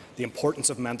about the importance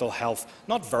of mental health,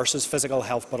 not versus physical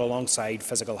health, but alongside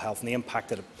physical health, and the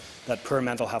impact that poor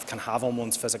mental health can have on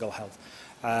one's physical health.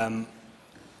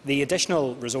 The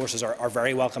additional resources are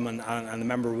very welcome, and the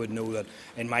member would know that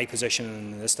in my position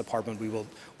in this department we will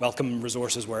welcome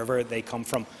resources wherever they come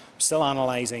from. I'm still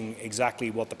analysing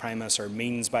exactly what the Prime Minister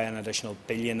means by an additional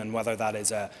billion, and whether that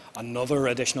is another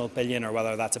additional billion or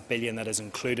whether that's a billion that is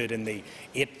included in the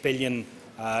 £8 billion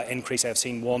increase. I've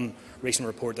seen one recent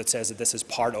report that says that this is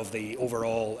part of the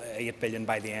overall £8 billion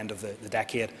by the end of the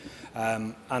decade.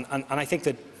 And I think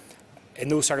that in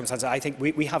those circumstances, I think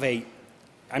we have a...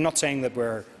 I'm not saying that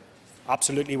we're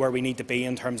absolutely where we need to be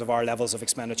in terms of our levels of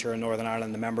expenditure in Northern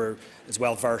Ireland. The member is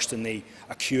well versed in the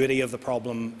acuity of the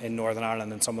problem in Northern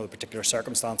Ireland and some of the particular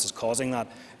circumstances causing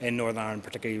that in Northern Ireland,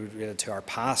 particularly related to our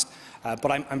past. But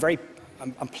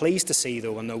I'm pleased to see,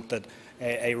 though, and note that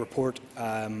a report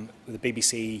with the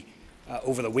BBC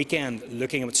over the weekend,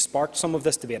 looking at which sparked some of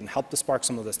this debate and helped to spark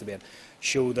some of this debate,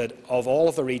 showed that of all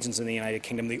of the regions in the United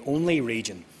Kingdom, the only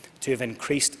region to have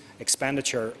increased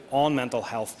expenditure on mental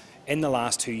health in the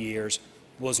last 2 years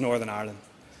was Northern Ireland.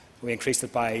 We increased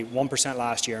it by 1%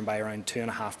 last year and by around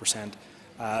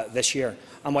 2.5% this year.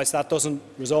 And whilst that doesn't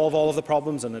resolve all of the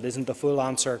problems and it isn't the full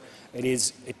answer,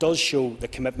 it does show the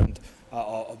commitment,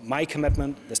 my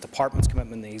commitment, this department's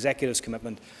commitment, the executive's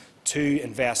commitment to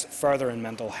invest further in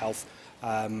mental health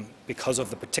because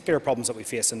of the particular problems that we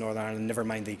face in Northern Ireland, never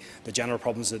mind the general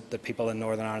problems that people in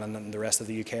Northern Ireland and the rest of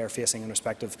the UK are facing in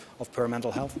respect of poor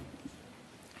mental health.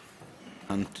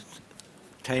 And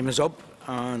time is up.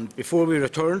 And before we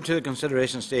return to the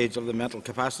consideration stage of the mental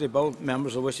capacity bill,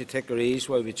 members will wish to take their ease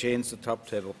while we change the top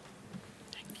table.